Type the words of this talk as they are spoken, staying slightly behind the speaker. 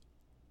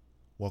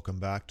Welcome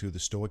back to the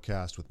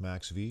StoiCast with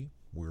Max V.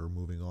 We're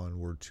moving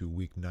onward to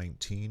week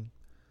 19,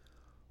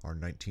 our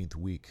 19th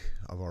week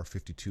of our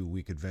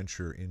 52-week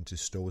adventure into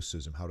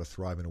Stoicism, how to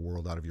thrive in a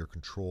world out of your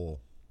control.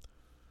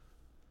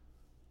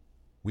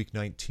 Week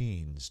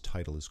 19's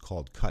title is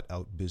called Cut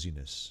Out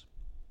Busyness.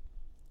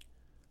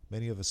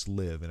 Many of us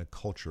live in a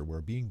culture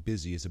where being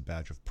busy is a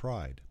badge of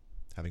pride.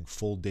 Having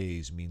full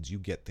days means you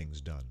get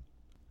things done.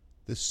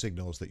 This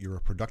signals that you're a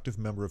productive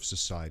member of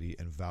society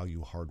and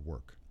value hard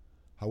work.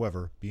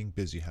 However, being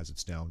busy has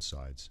its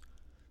downsides.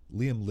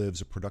 Liam lives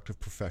a productive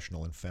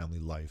professional and family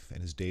life,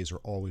 and his days are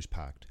always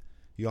packed.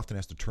 He often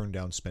has to turn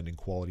down spending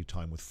quality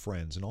time with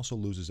friends and also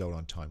loses out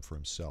on time for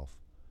himself.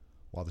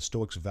 While the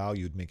Stoics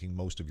valued making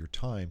most of your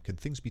time, can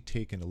things be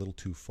taken a little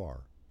too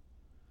far?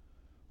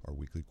 Our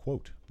weekly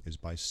quote is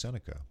by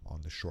Seneca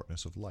on the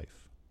shortness of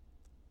life.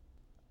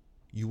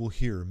 You will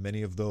hear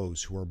many of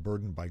those who are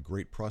burdened by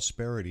great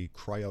prosperity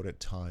cry out at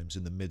times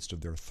in the midst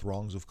of their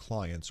throngs of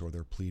clients or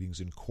their pleadings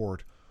in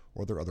court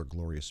or their other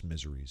glorious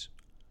miseries.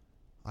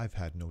 I've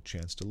had no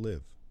chance to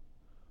live.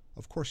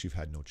 Of course you've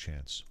had no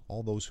chance.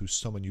 All those who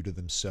summon you to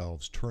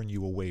themselves turn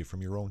you away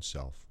from your own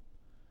self.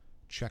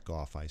 Check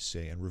off, I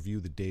say, and review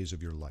the days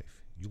of your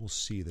life. You will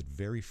see that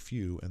very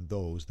few, and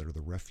those that are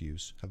the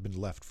refuse, have been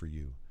left for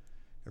you.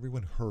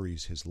 Everyone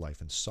hurries his life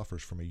and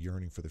suffers from a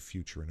yearning for the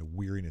future and a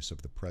weariness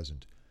of the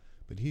present.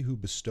 But he who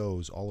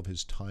bestows all of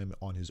his time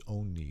on his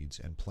own needs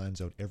and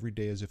plans out every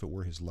day as if it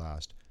were his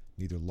last,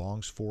 neither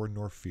longs for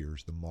nor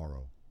fears the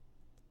morrow.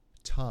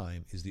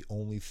 Time is the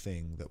only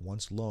thing that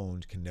once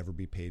loaned can never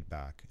be paid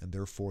back, and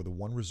therefore the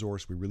one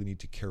resource we really need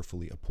to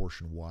carefully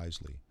apportion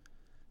wisely.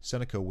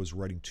 Seneca was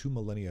writing 2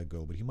 millennia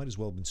ago, but he might as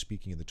well have been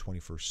speaking in the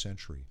 21st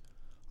century.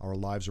 Our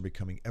lives are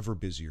becoming ever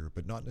busier,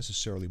 but not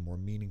necessarily more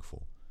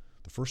meaningful.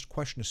 The first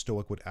question a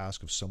Stoic would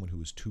ask of someone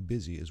who is too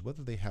busy is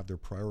whether they have their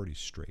priorities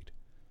straight.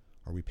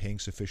 Are we paying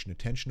sufficient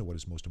attention to what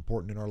is most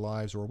important in our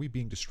lives, or are we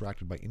being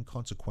distracted by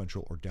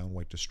inconsequential or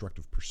downright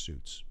destructive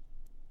pursuits?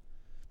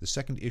 The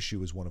second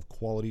issue is one of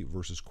quality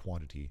versus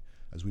quantity,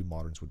 as we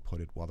moderns would put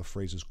it. While the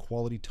phrases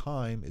quality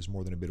time is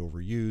more than a bit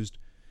overused,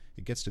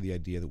 it gets to the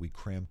idea that we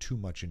cram too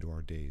much into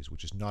our days,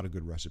 which is not a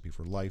good recipe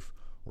for life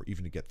or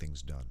even to get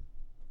things done.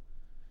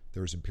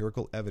 There is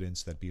empirical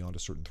evidence that beyond a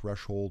certain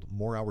threshold,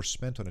 more hours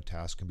spent on a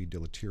task can be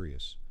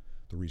deleterious.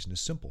 The reason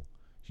is simple.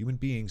 Human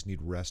beings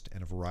need rest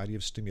and a variety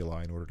of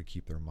stimuli in order to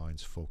keep their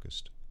minds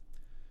focused.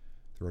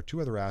 There are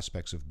 2 other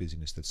aspects of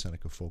busyness that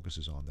Seneca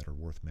focuses on that are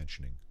worth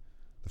mentioning.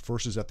 The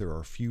first is that there are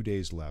a few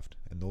days left,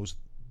 and those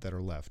that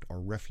are left are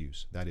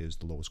refuse, that is,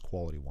 the lowest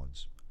quality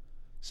ones.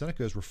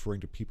 Seneca is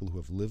referring to people who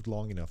have lived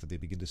long enough that they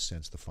begin to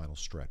sense the final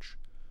stretch.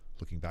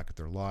 Looking back at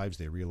their lives,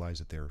 they realize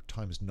that their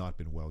time has not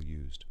been well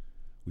used.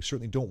 We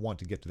certainly don't want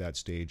to get to that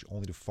stage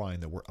only to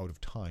find that we're out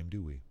of time,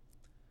 do we?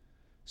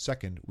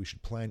 Second, we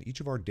should plan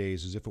each of our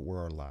days as if it were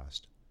our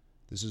last.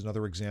 This is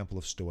another example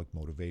of Stoic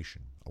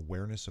motivation.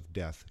 Awareness of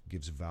death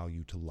gives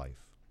value to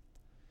life.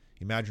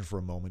 Imagine for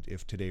a moment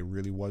if today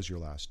really was your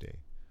last day.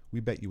 We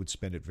bet you would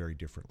spend it very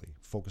differently,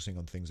 focusing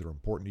on things that are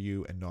important to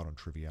you and not on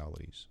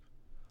trivialities.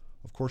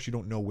 Of course, you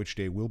don't know which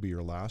day will be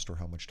your last or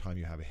how much time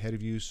you have ahead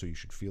of you, so you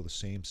should feel the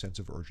same sense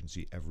of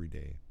urgency every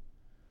day.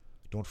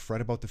 Don't fret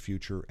about the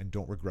future and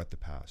don't regret the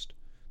past.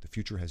 The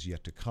future has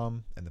yet to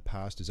come, and the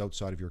past is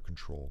outside of your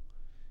control.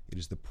 It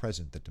is the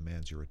present that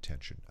demands your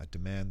attention, a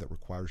demand that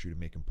requires you to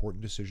make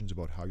important decisions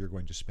about how you're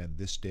going to spend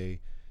this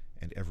day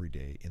and every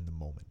day in the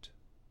moment.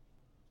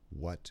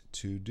 What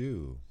to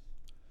do?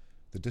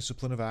 The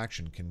discipline of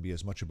action can be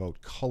as much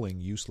about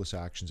culling useless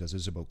actions as it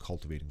is about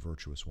cultivating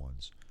virtuous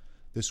ones.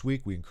 This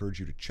week, we encourage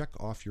you to check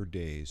off your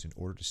days in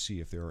order to see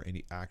if there are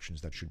any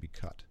actions that should be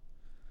cut.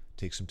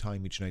 Take some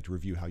time each night to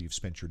review how you've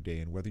spent your day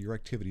and whether your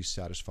activities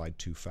satisfied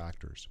 2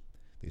 factors.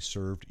 They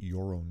served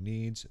your own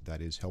needs, that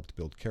is, helped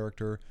build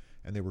character,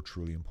 and they were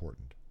truly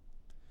important.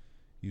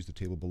 Use the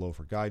table below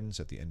for guidance.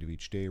 At the end of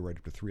each day, write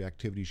up to 3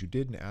 activities you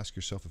did and ask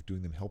yourself if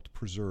doing them helped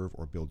preserve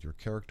or build your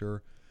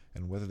character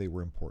and whether they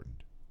were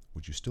important.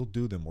 Would you still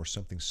do them or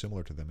something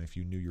similar to them if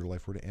you knew your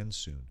life were to end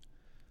soon?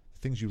 The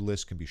things you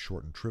list can be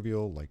short and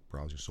trivial, like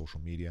browsing social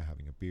media,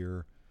 having a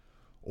beer,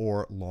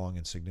 or long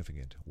and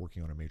significant,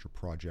 working on a major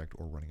project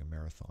or running a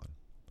marathon.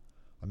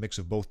 A mix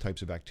of both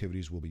types of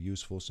activities will be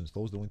useful, since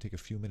those that only take a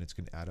few minutes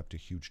can add up to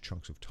huge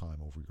chunks of time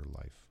over your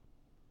life.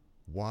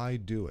 Why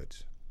do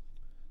it?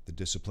 The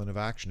discipline of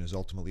action is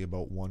ultimately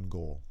about one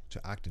goal: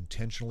 to act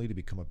intentionally to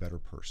become a better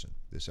person.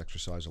 This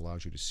exercise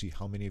allows you to see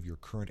how many of your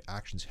current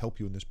actions help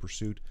you in this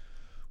pursuit.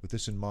 With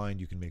this in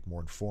mind, you can make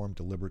more informed,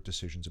 deliberate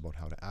decisions about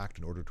how to act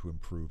in order to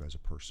improve as a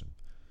person.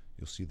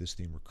 You'll see this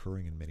theme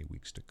recurring in many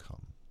weeks to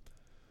come.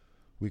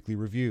 Weekly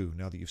review.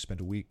 Now that you've spent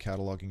a week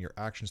cataloging your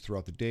actions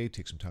throughout the day,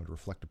 take some time to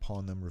reflect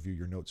upon them, review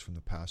your notes from the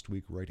past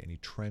week, write any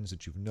trends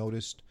that you've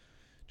noticed.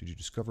 Did you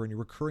discover any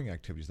recurring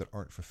activities that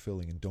aren't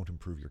fulfilling and don't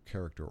improve your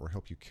character or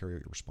help you carry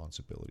out your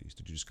responsibilities?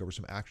 Did you discover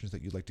some actions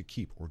that you'd like to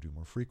keep or do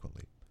more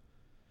frequently?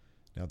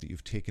 Now that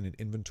you've taken an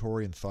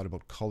inventory and thought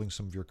about culling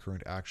some of your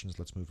current actions,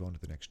 let's move on to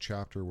the next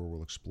chapter, where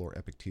we'll explore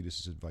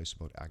Epictetus' advice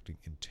about acting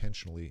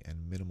intentionally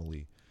and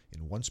minimally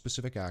in one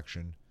specific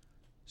action,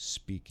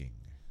 speaking.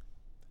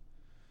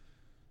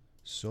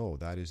 So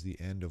that is the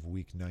end of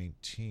week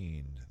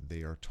 19.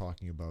 They are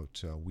talking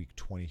about week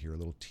 20 here, a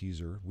little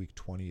teaser. Week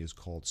 20 is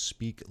called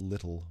Speak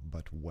Little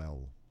But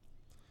Well.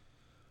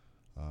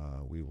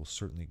 We will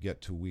certainly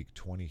get to week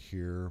 20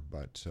 here,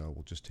 but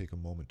we'll just take a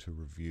moment to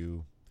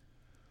review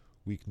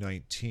week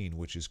 19,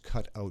 which is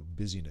cut out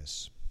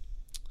busyness.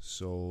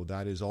 So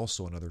that is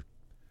also another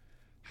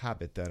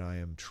habit that I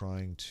am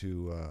trying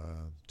to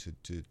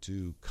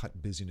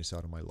cut busyness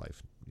out of my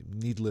life.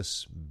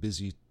 Needless,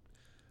 busy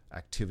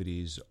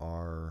activities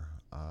are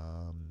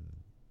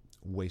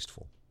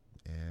wasteful,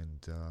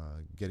 and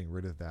getting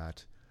rid of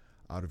that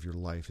out of your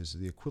life is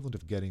the equivalent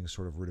of getting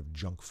sort of rid of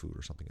junk food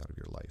or something out of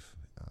your life.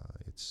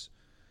 It's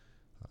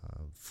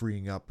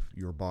freeing up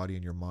your body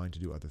and your mind to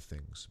do other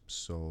things.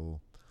 So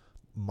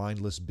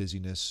mindless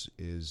busyness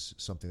is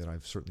something that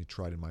I've certainly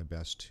tried in my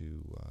best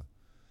to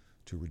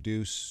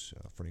reduce.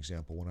 For an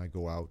example, when I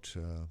go out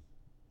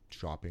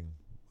shopping,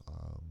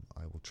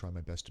 I will try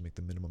my best to make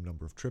the minimum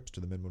number of trips to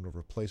the minimum number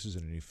of places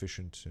in an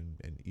efficient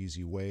and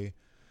easy way,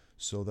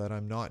 so that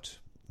I'm not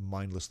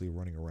mindlessly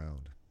running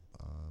around.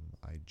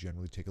 I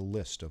generally take a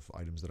list of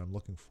items that I'm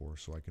looking for,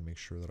 so I can make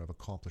sure that I've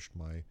accomplished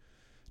my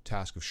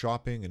task of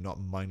shopping and not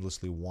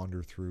mindlessly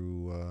wander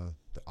through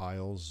the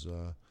aisles,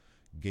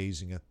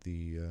 gazing at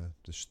the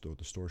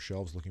store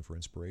shelves looking for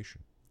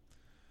inspiration.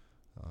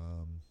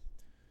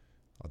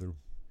 Other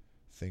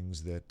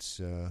things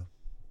that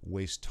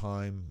waste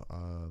time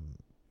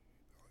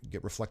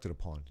get reflected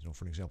upon.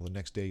 For an example, the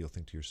next day you'll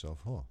think to yourself,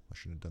 "Oh, I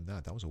shouldn't have done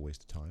that. That was a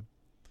waste of time."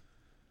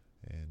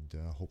 And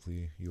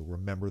hopefully you'll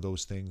remember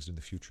those things in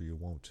the future. You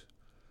won't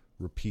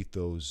repeat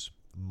those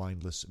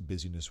mindless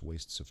busyness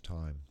wastes of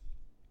time.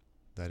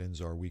 That ends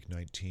our week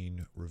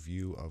 19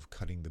 review of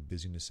cutting the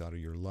busyness out of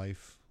your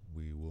life.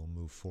 We will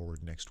move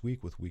forward next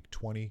week with week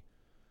 20,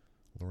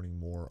 learning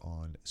more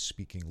on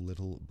speaking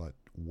little but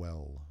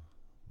well.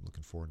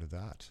 Looking forward to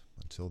that.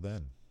 Until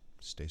then,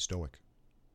 stay stoic.